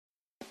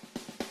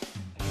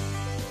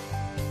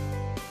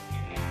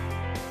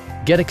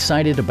Get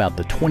excited about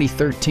the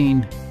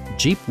 2013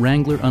 Jeep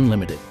Wrangler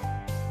Unlimited.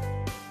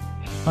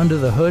 Under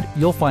the hood,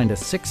 you'll find a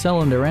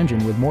 6-cylinder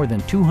engine with more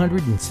than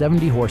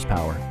 270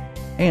 horsepower.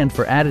 And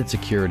for added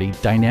security,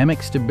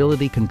 dynamic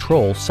stability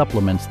control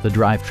supplements the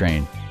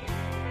drivetrain.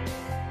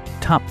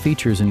 Top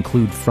features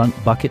include front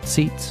bucket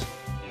seats,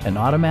 an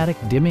automatic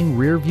dimming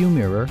rear view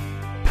mirror,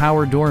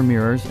 power door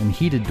mirrors and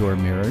heated door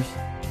mirrors,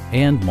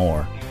 and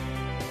more.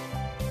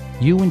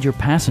 You and your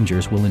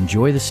passengers will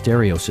enjoy the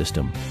stereo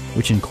system,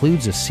 which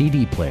includes a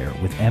CD player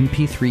with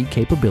MP3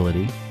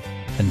 capability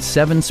and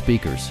 7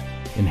 speakers,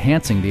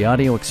 enhancing the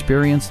audio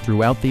experience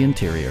throughout the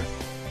interior.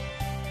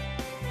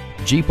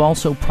 Jeep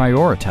also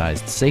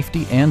prioritized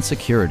safety and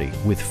security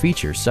with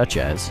features such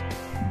as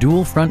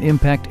dual front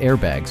impact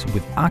airbags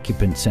with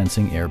occupant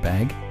sensing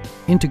airbag,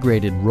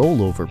 integrated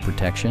rollover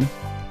protection,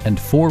 and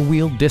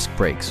 4-wheel disc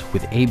brakes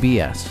with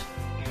ABS.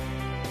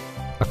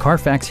 A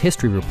Carfax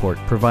history report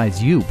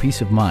provides you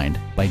peace of mind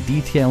by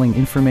detailing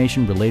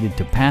information related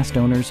to past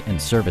owners and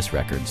service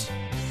records.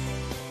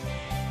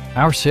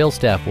 Our sales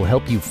staff will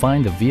help you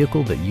find the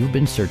vehicle that you've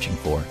been searching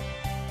for.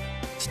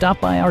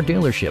 Stop by our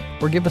dealership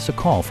or give us a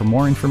call for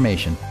more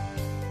information.